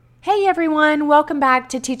Hey everyone, welcome back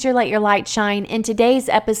to Teacher Let Your Light Shine. In today's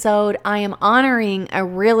episode, I am honoring a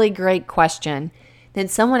really great question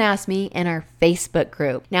that someone asked me in our Facebook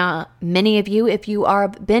group. Now, many of you, if you are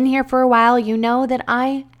been here for a while, you know that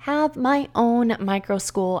I have my own micro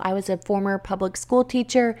school. I was a former public school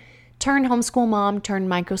teacher, turned homeschool mom, turned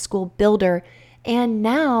micro school builder, and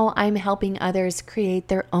now I'm helping others create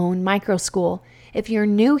their own micro school. If you're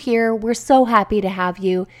new here, we're so happy to have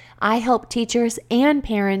you. I help teachers and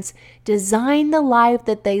parents design the life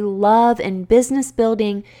that they love in business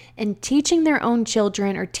building and teaching their own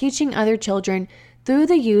children or teaching other children through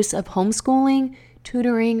the use of homeschooling,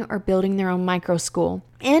 tutoring, or building their own micro school.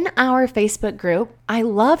 In our Facebook group, I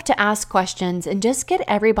love to ask questions and just get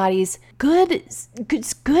everybody's good,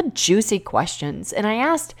 juicy questions. And I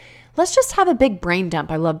asked, let's just have a big brain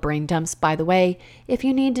dump. I love brain dumps, by the way. If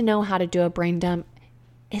you need to know how to do a brain dump,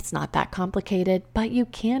 it's not that complicated, but you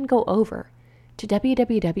can go over to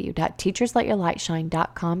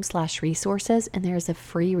www.teachersletyourlightshine.com/resources, and there's a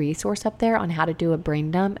free resource up there on how to do a brain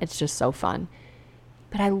dump. It's just so fun.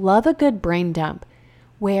 But I love a good brain dump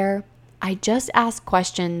where I just ask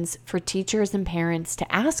questions for teachers and parents to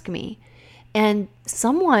ask me. And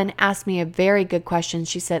someone asked me a very good question.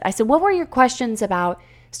 I said, what were your questions about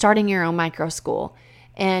starting your own micro school?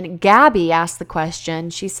 And Gabby asked the question.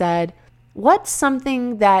 She said, what's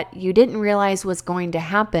something that you didn't realize was going to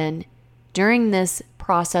happen during this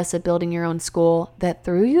process of building your own school that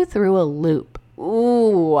threw you through a loop?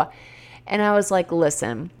 Ooh. And I was like,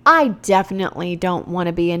 listen, I definitely don't want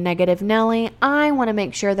to be a negative Nelly. I want to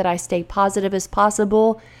make sure that I stay positive as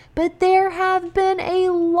possible. But there have been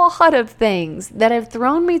a lot of things that have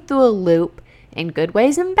thrown me through a loop in good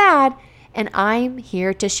ways and bad. And I'm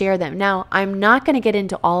here to share them. Now, I'm not going to get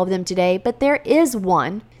into all of them today, but there is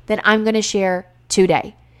one that I'm going to share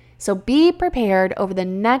today. So be prepared. Over the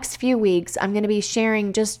next few weeks, I'm going to be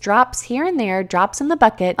sharing just drops here and there, drops in the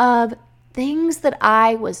bucket of things that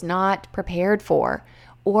I was not prepared for,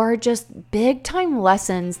 or just big time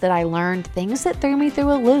lessons that I learned, things that threw me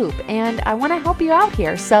through a loop. And I want to help you out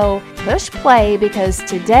here. So push play, because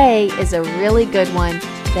today is a really good one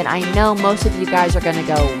that I know most of you guys are going to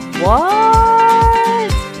go, what?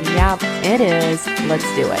 Yep, it is. Let's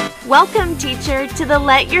do it. Welcome, teacher, to the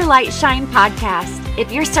Let Your Light Shine podcast.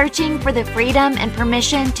 If you're searching for the freedom and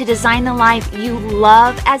permission to design the life you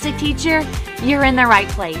love as a teacher, you're in the right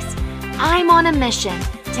place. I'm on a mission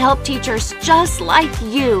to help teachers just like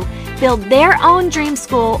you build their own dream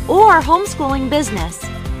school or homeschooling business.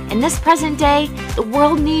 In this present day, the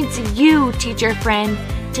world needs you, teacher friend,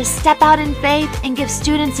 to step out in faith and give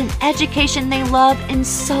students an education they love and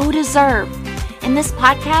so deserve. In this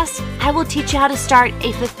podcast, I will teach you how to start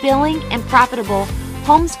a fulfilling and profitable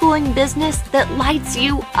homeschooling business that lights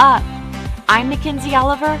you up. I'm Mackenzie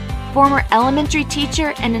Oliver, former elementary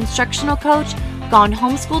teacher and instructional coach, gone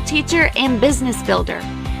homeschool teacher and business builder.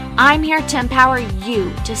 I'm here to empower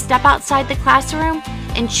you to step outside the classroom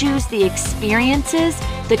and choose the experiences,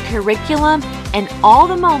 the curriculum, and all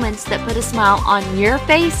the moments that put a smile on your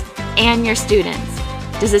face and your students.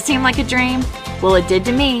 Does it seem like a dream? Well, it did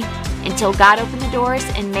to me, until God opened the doors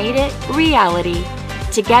and made it reality.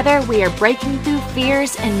 Together, we are breaking through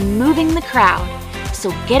fears and moving the crowd.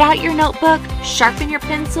 So get out your notebook, sharpen your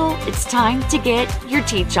pencil. It's time to get your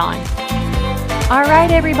teach on. All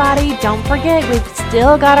right, everybody, don't forget, we've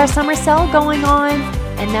still got our summer sale going on,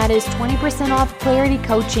 and that is 20% off Clarity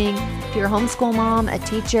Coaching. If you're a homeschool mom, a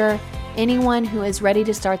teacher, anyone who is ready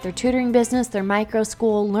to start their tutoring business, their micro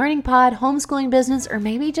school, learning pod, homeschooling business, or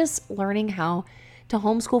maybe just learning how to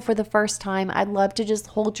homeschool for the first time, I'd love to just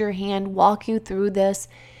hold your hand, walk you through this.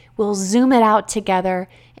 We'll zoom it out together,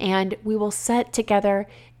 and we will set together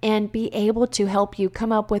and be able to help you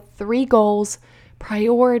come up with 3 goals,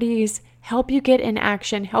 priorities, help you get in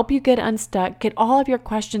action, help you get unstuck, get all of your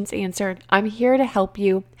questions answered. I'm here to help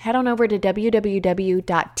you. Head on over to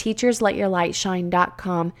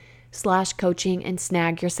www.teachersletyourlightshine.com/coaching and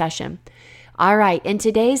snag your session. All right, in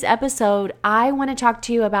today's episode, I want to talk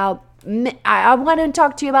to you about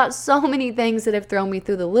so many things that have thrown me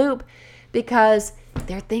through the loop, because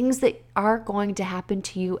they're things that are going to happen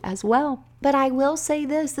to you as well. But I will say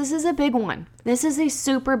this is a big one. This is a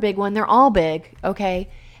super big one. They're all big,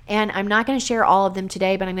 okay? And I'm not going to share all of them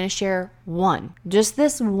today, but I'm going to share one, just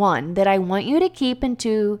this one that I want you to keep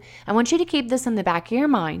I want you to keep this in the back of your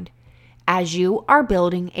mind as you are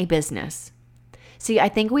building a business. See, I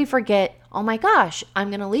think we forget, oh my gosh, I'm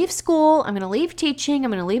going to leave school, I'm going to leave teaching,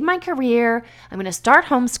 I'm going to leave my career, I'm going to start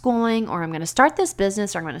homeschooling, or I'm going to start this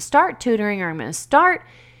business, or I'm going to start tutoring, or I'm going to start,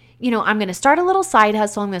 I'm going to start a little side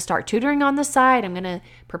hustle, I'm going to start tutoring on the side, I'm going to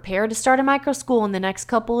prepare to start a micro school in the next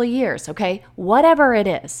couple of years, okay? Whatever it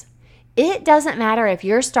is. It doesn't matter if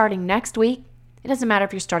you're starting next week. It doesn't matter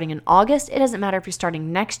if you're starting in August. It doesn't matter if you're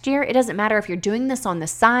starting next year. It doesn't matter if you're doing this on the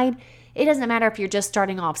side. It doesn't matter if you're just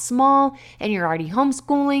starting off small and you're already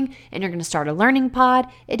homeschooling and you're going to start a learning pod.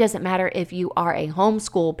 It doesn't matter if you are a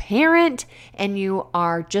homeschool parent and you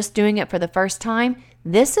are just doing it for the first time.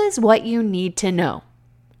 This is what you need to know,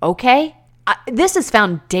 okay? This is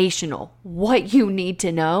foundational, what you need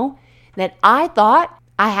to know, that I thought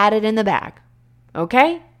I had it in the bag,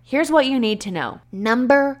 okay? Here's what you need to know.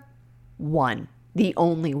 Number one, the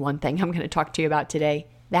only one thing I'm going to talk to you about today,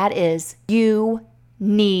 that is you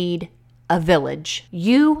need a village.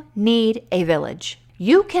 You need a village.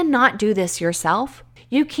 You cannot do this yourself.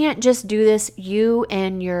 You can't just do this, you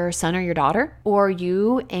and your son or your daughter, or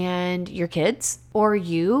you and your kids, or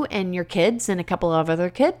you and your kids and a couple of other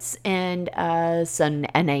kids and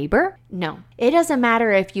a neighbor. No, it doesn't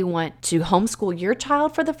matter if you want to homeschool your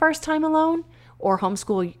child for the first time alone, or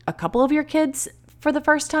homeschool a couple of your kids for the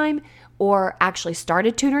first time, or actually start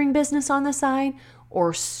a tutoring business on the side,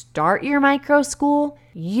 or start your micro school.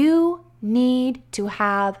 You need to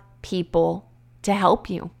have people to help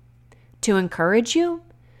you, to encourage you,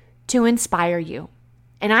 to inspire you.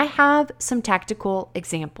 And I have some tactical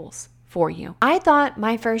examples for you. I thought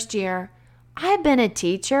my first year, I've been a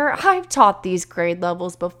teacher. I've taught these grade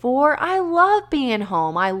levels before. I love being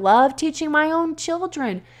home. I love teaching my own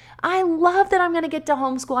children. I love that I'm going to get to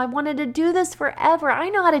homeschool. I wanted to do this forever. I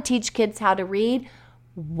know how to teach kids how to read.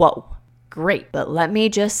 Whoa, great. But let me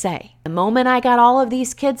just say, the moment I got all of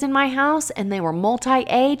these kids in my house and they were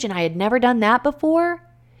multi-age and I had never done that before,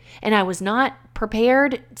 and I was not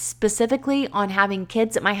prepared specifically on having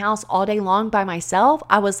kids at my house all day long by myself,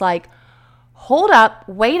 I was like, hold up,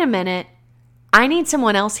 wait a minute. I need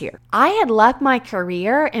someone else here. I had left my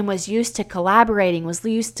career and was used to collaborating, was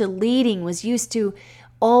used to leading, was used to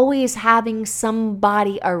always having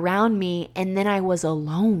somebody around me, and then I was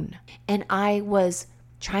alone. And I was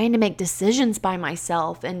trying to make decisions by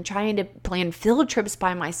myself and trying to plan field trips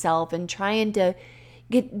by myself and trying to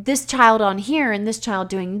get this child on here and this child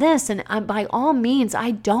doing this. And by all means,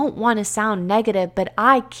 I don't want to sound negative, but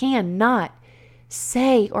I cannot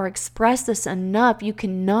say or express this enough. You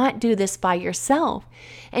cannot do this by yourself.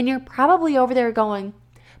 And you're probably over there going,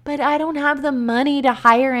 but I don't have the money to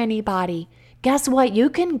hire anybody. Guess what? You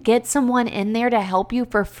can get someone in there to help you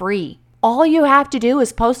for free. All you have to do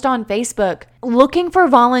is post on Facebook, looking for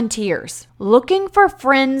volunteers, looking for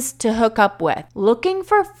friends to hook up with, looking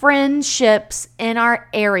for friendships in our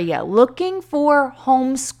area, looking for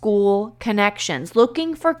homeschool connections,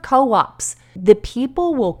 looking for co-ops. The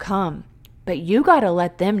people will come, but you got to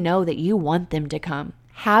let them know that you want them to come.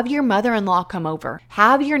 Have your mother-in-law come over.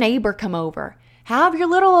 Have your neighbor come over. Have your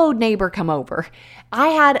little old neighbor come over. I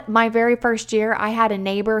had my very first year, I had a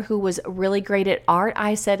neighbor who was really great at art.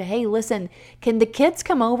 I said, hey, listen, can the kids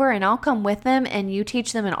come over and I'll come with them and you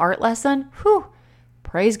teach them an art lesson? Whew,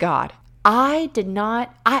 praise God. I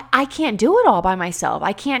can't do it all by myself.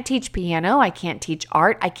 I can't teach piano. I can't teach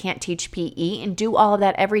art. I can't teach PE and do all of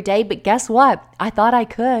that every day. But guess what? I thought I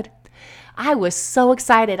could. I was so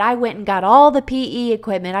excited. I went and got all the PE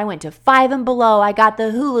equipment. I went to Five and Below. I got the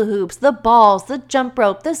hula hoops, the balls, the jump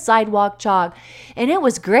rope, the sidewalk chalk. And it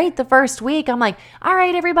was great the first week. I'm like, all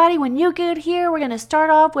right, everybody, when you get here, we're going to start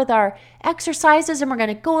off with our exercises and we're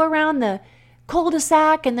going to go around the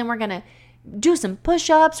cul-de-sac and then we're going to do some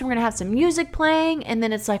push-ups and we're going to have some music playing. And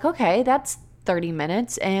then it's like, okay, that's 30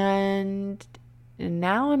 minutes and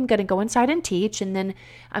now I'm going to go inside and teach, and then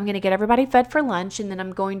I'm going to get everybody fed for lunch, and then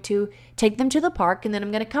I'm going to take them to the park, and then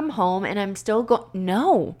I'm going to come home, and I'm still going.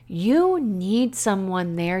 No, you need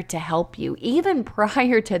someone there to help you, even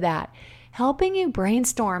prior to that, helping you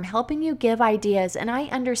brainstorm, helping you give ideas. And I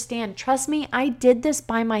understand, trust me, I did this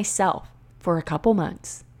by myself for a couple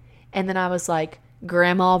months. And then I was like,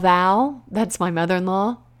 Grandma Val, that's my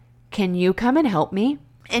mother-in-law, can you come and help me?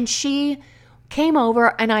 And she came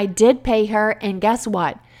over and I did pay her, and guess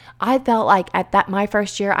what? I felt like at my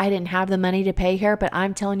first year, I didn't have the money to pay her, but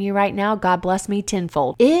I'm telling you right now, God bless me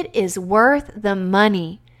tenfold. It is worth the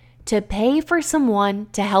money to pay for someone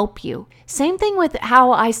to help you. Same thing with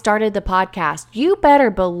how I started the podcast. You better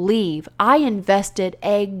believe I invested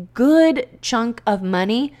a good chunk of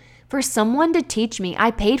money for someone to teach me.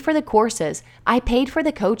 I paid for the courses. I paid for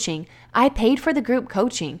the coaching. I paid for the group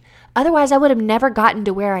coaching. Otherwise, I would have never gotten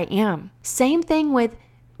to where I am. Same thing with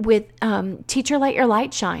Teacher Let Your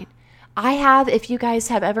Light Shine. I have, if you guys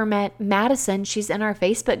have ever met Madison, she's in our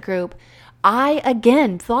Facebook group. I,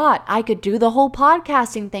 again, thought I could do the whole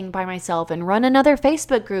podcasting thing by myself and run another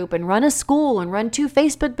Facebook group and run a school and run 2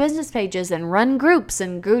 Facebook business pages and run groups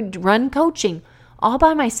and run coaching all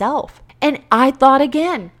by myself. And I thought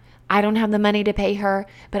again, I don't have the money to pay her,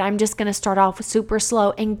 but I'm just going to start off super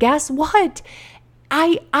slow. And guess what?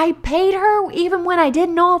 I paid her even when I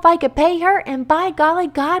didn't know if I could pay her. And by golly,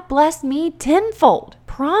 God blessed me tenfold.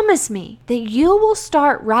 Promise me that you will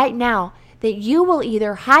start right now, that you will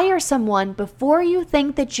either hire someone before you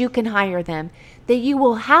think that you can hire them, that you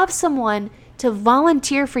will have someone to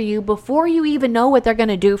volunteer for you before you even know what they're going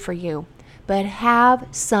to do for you. But have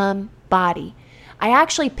somebody. I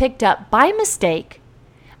actually picked up by mistake.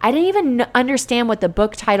 I didn't even understand what the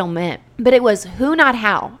book title meant, but it was Who Not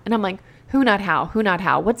How. And I'm like, who not how? Who not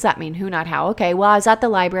how? What's that mean? Who not how? Okay, well, I was at the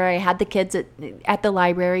library. I had the kids at the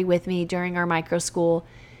library with me during our micro school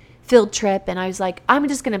field trip. And I was like, I'm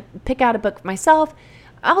just going to pick out a book for myself.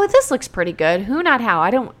 Oh, this looks pretty good. Who not how?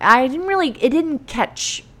 It didn't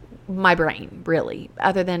catch my brain really,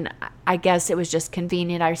 other than I guess it was just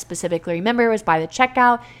convenient. I specifically remember it was by the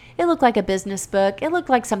checkout. It looked like a business book. It looked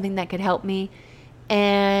like something that could help me.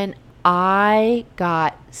 And I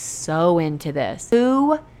got so into this.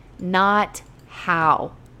 Who, not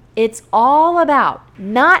how. It's all about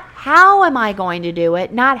not how am I going to do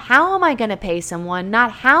it, not how am I going to pay someone,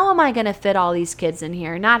 not how am I going to fit all these kids in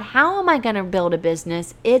here, not how am I going to build a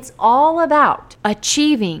business. It's all about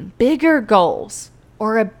achieving bigger goals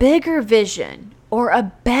or a bigger vision or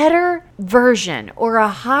a better version or a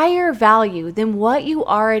higher value than what you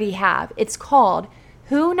already have. It's called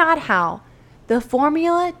Who Not How, the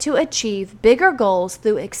Formula to Achieve Bigger Goals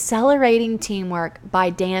Through Accelerating Teamwork by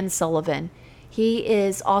Dan Sullivan. He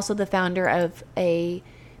is also the founder of a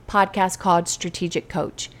podcast called Strategic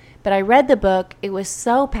Coach. But I read the book. It was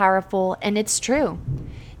so powerful, and it's true.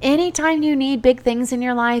 Anytime you need big things in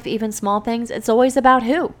your life, even small things, it's always about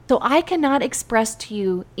who. So I cannot express to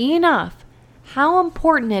you enough how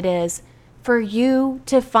important it is for you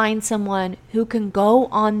to find someone who can go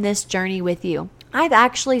on this journey with you. I've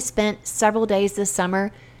actually spent several days this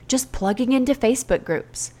summer just plugging into Facebook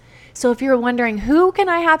groups. So if you're wondering, who can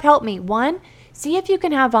I have help me? One, see if you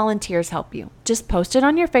can have volunteers help you. Just post it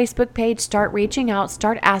on your Facebook page, start reaching out,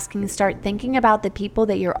 start asking, start thinking about the people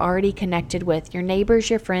that you're already connected with, your neighbors,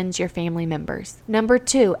 your friends, your family members. Number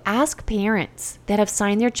two, ask parents that have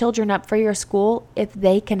signed their children up for your school if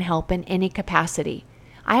they can help in any capacity.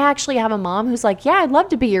 I actually have a mom who's like, yeah, I'd love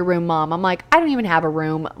to be your room mom. I'm like, I don't even have a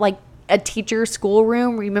room. Like, a teacher school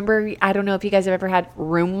room. Remember, I don't know if you guys have ever had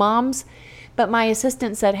room moms, but my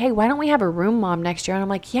assistant said, hey, why don't we have a room mom next year? And I'm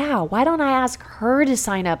like, yeah, why don't I ask her to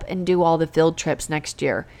sign up and do all the field trips next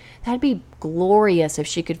year? That'd be glorious if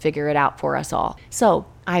she could figure it out for us all. So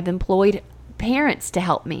I've employed parents to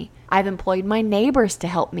help me. I've employed my neighbors to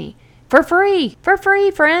help me for free,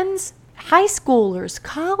 friends, high schoolers,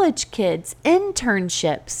 college kids,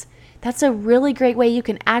 internships. That's a really great way you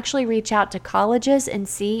can actually reach out to colleges and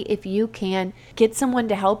see if you can get someone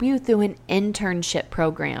to help you through an internship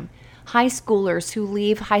program. High schoolers who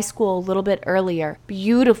leave high school a little bit earlier.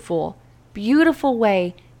 Beautiful, beautiful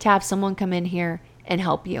way to have someone come in here and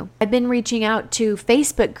help you. I've been reaching out to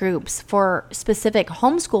Facebook groups for specific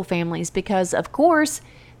homeschool families because, of course,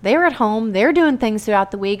 they're at home, they're doing things throughout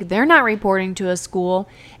the week, they're not reporting to a school,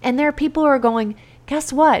 and there are people who are going,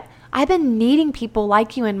 guess what? I've been needing people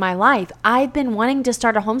like you in my life. I've been wanting to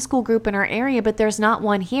start a homeschool group in our area, but there's not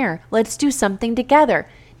one here. Let's do something together.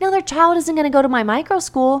 Now, their child isn't going to go to my micro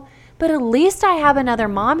school, but at least I have another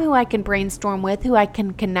mom who I can brainstorm with, who I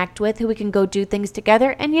can connect with, who we can go do things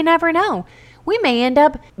together, and you never know. We may end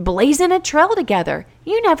up blazing a trail together.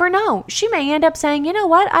 You never know. She may end up saying, you know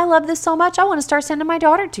what? I love this so much, I want to start sending my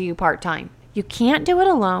daughter to you part-time. You can't do it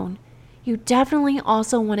alone. You definitely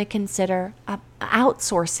also want to consider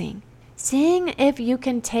outsourcing, seeing if you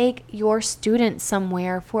can take your students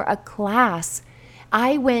somewhere for a class.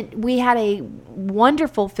 We had a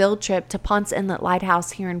wonderful field trip to Ponce Inlet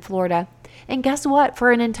Lighthouse here in Florida. And guess what?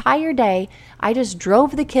 For an entire day, I just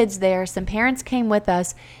drove the kids there. Some parents came with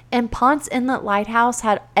us, and Ponce Inlet Lighthouse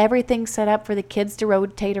had everything set up for the kids to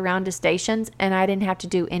rotate around to stations, and I didn't have to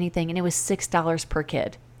do anything. And it was $6 per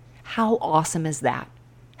kid. How awesome is that?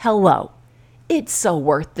 Hello. It's so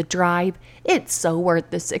worth the drive. It's so worth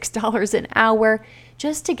the $6 an hour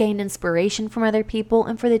just to gain inspiration from other people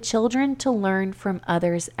and for the children to learn from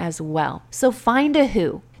others as well. So find a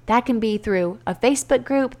who. That can be through a Facebook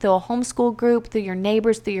group, through a homeschool group, through your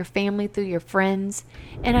neighbors, through your family, through your friends.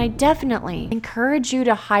 And I definitely encourage you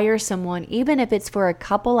to hire someone, even if it's for a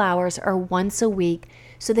couple hours or once a week,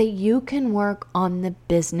 so that you can work on the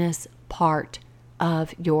business part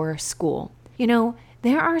of your school. You know,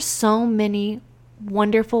 there are so many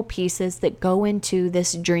wonderful pieces that go into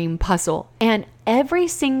this dream puzzle. And every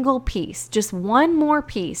single piece, just one more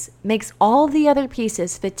piece, makes all the other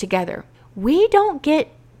pieces fit together. We don't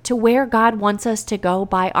get to where God wants us to go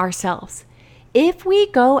by ourselves. If we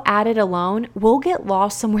go at it alone, we'll get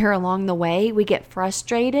lost somewhere along the way. We get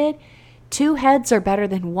frustrated. 2 heads are better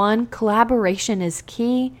than 1. Collaboration is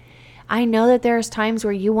key. I know that there's times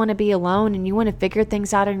where you want to be alone and you want to figure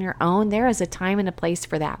things out on your own. There is a time and a place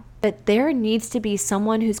for that. But there needs to be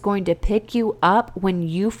someone who's going to pick you up when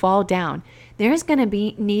you fall down. There's going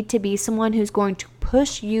to need to be someone who's going to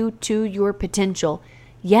push you to your potential.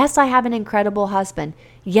 Yes, I have an incredible husband.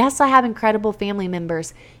 Yes, I have incredible family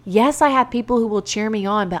members. Yes, I have people who will cheer me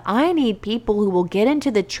on, but I need people who will get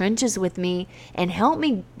into the trenches with me and help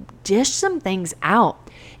me dish some things out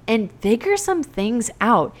and figure some things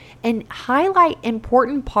out and highlight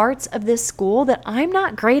important parts of this school that I'm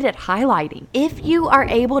not great at highlighting. If you are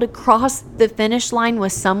able to cross the finish line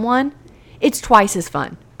with someone, it's twice as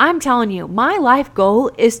fun. I'm telling you, my life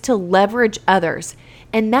goal is to leverage others,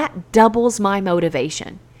 and that doubles my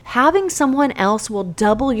motivation. Having someone else will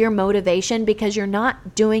double your motivation because you're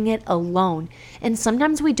not doing it alone. And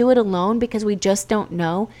sometimes we do it alone because we just don't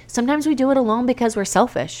know. Sometimes we do it alone because we're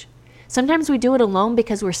selfish. Sometimes we do it alone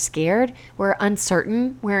because we're scared, we're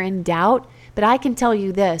uncertain, we're in doubt. But I can tell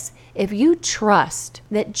you this, if you trust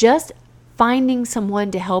that just finding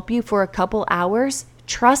someone to help you for a couple hours,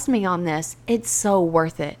 trust me on this, it's so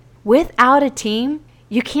worth it. Without a team,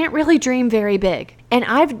 you can't really dream very big. And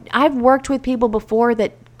I've worked with people before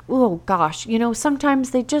that, oh gosh,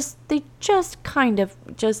 sometimes they just kind of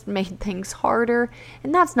just made things harder.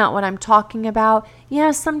 And that's not what I'm talking about.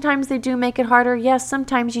 Yes, sometimes they do make it harder. Yes,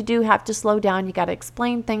 sometimes you do have to slow down. You got to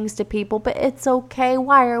explain things to people, but it's okay.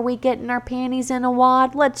 Why are we getting our panties in a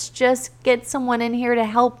wad? Let's just get someone in here to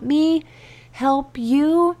help me, help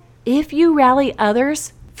you. If you rally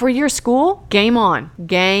others for your school, game on,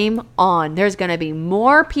 game on. There's going to be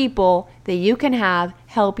more people that you can have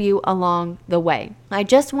help you along the way. I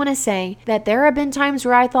just want to say that there have been times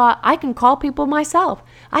where I thought I can call people myself.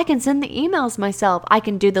 I can send the emails myself. I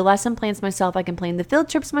can do the lesson plans myself. I can plan the field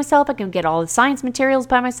trips myself. I can get all the science materials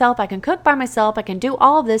by myself. I can cook by myself. I can do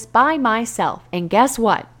all of this by myself. And guess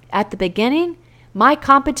what? At the beginning, my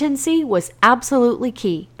competency was absolutely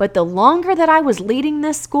key, but the longer that I was leading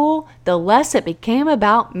this school, the less it became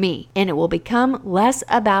about me, and it will become less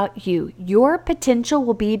about you. Your potential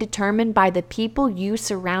will be determined by the people you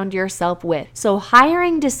surround yourself with. So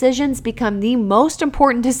hiring decisions become the most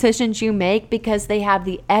important decisions you make because they have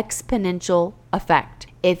the exponential effect.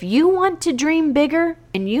 If you want to dream bigger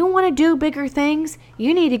and you want to do bigger things,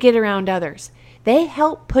 you need to get around others. They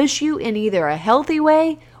help push you in either a healthy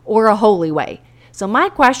way or a holy way. So my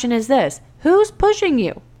question is this, who's pushing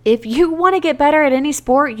you? If you want to get better at any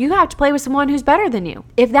sport, you have to play with someone who's better than you.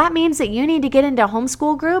 If that means that you need to get into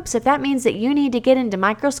homeschool groups, if that means that you need to get into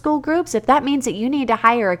micro school groups, if that means that you need to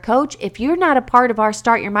hire a coach, if you're not a part of our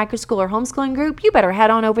Start Your Micro School or Homeschooling group, you better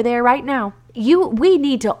head on over there right now. We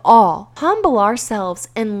need to all humble ourselves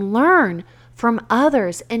and learn from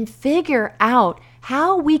others and figure out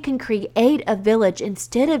how we can create a village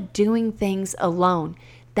instead of doing things alone.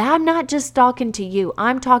 I'm not just talking to you.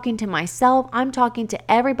 I'm talking to myself. I'm talking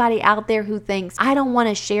to everybody out there who thinks, I don't want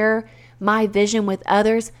to share my vision with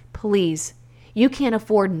others. Please, you can't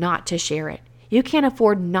afford not to share it. You can't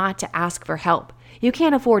afford not to ask for help. You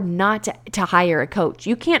can't afford not to hire a coach.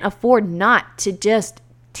 You can't afford not to just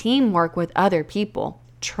teamwork with other people.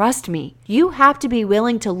 Trust me, you have to be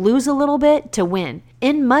willing to lose a little bit to win.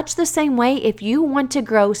 In much the same way, if you want to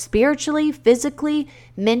grow spiritually, physically,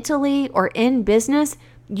 mentally, or in business,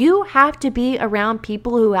 you have to be around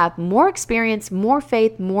people who have more experience, more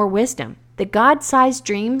faith, more wisdom. The God-sized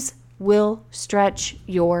dreams will stretch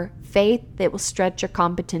your faith. It will stretch your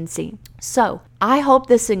competency. So I hope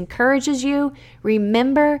this encourages you.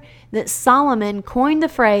 Remember that Solomon coined the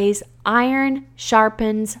phrase, iron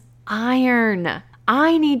sharpens iron.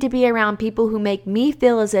 I need to be around people who make me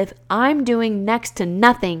feel as if I'm doing next to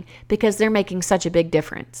nothing because they're making such a big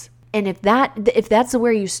difference. And if that's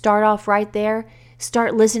where you start off right there,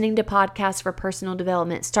 start listening to podcasts for personal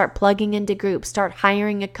development. Start plugging into groups. Start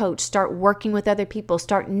hiring a coach. Start working with other people.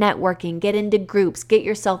 Start networking. Get into groups. Get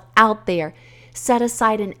yourself out there. Set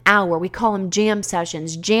aside an hour. We call them jam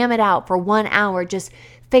sessions. Jam it out for 1 hour. Just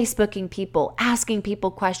Facebooking people, asking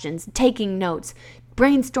people questions, taking notes,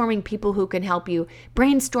 brainstorming people who can help you,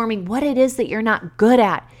 brainstorming what it is that you're not good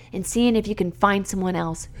at, and seeing if you can find someone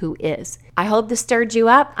else who is. I hope this stirred you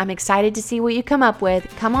up. I'm excited to see what you come up with.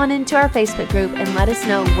 Come on into our Facebook group and let us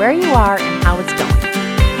know where you are and how it's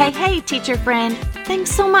going. Hey, teacher friend.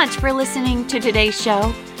 Thanks so much for listening to today's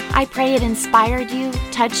show. I pray it inspired you,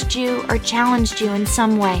 touched you, or challenged you in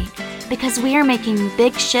some way, because we are making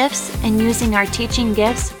big shifts and using our teaching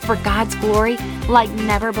gifts for God's glory like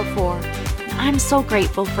never before. I'm so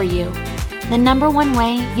grateful for you. The number one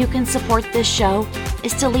way you can support this show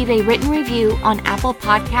is to leave a written review on Apple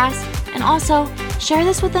Podcasts and also share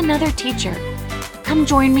this with another teacher. Come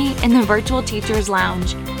join me in the Virtual Teachers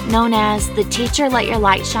Lounge, known as the Teacher Let Your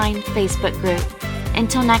Light Shine Facebook group.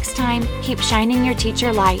 Until next time, keep shining your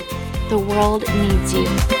teacher light. The world needs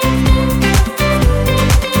you.